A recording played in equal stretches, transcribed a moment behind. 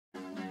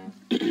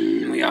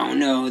we all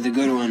know, the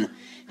good one.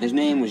 His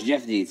name was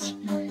Jeff Deetz.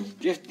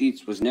 Jeff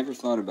Deetz was never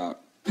thought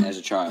about as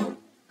a child,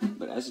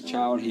 but as a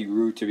child he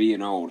grew to be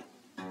an old.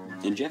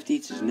 And Jeff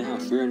Deetz is now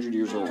 300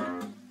 years old.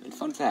 And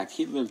fun fact,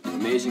 he lived an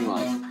amazing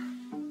life.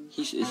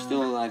 He is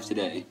still alive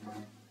today.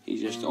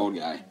 He's just an old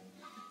guy.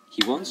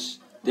 He once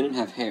didn't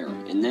have hair,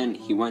 and then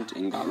he went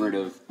and got rid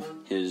of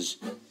his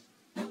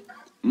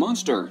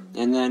monster.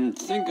 And then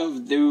think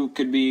of who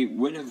could be,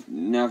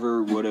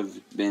 never would have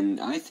been.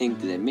 I think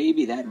that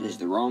maybe that is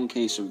the wrong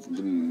case of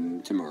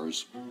the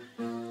tumors.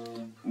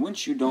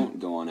 Once you don't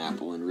go on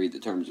Apple and read the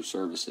terms of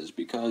services,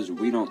 because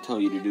we don't tell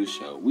you to do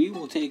so, we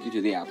will take you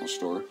to the Apple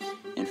store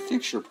and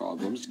fix your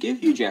problems,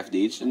 give you Jeff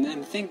Deetz, and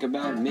then think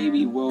about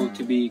maybe what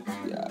to be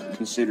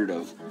considered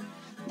of.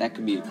 That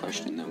could be a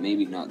question, though.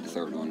 Maybe not the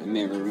third one.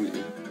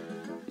 Maybe,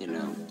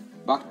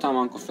 Buck Tom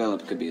Uncle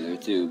Philip could be there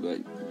too,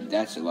 but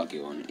that's a lucky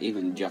one.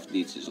 Even Jeff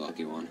Deetz is a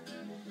lucky one.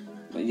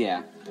 But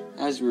yeah,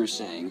 as we were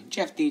saying,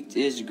 Jeff Deetz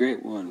is a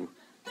great one.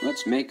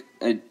 Let's make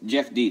a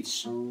Jeff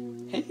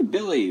Deetz. Hey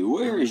Billy,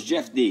 where is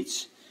Jeff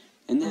Deetz?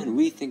 And then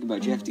we think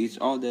about Jeff Deetz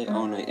all day,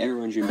 all night.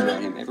 Everyone dreams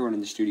about him. Everyone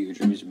in the studio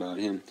dreams about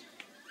him.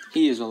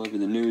 He is all over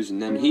the news,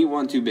 and then he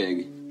won too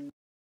big.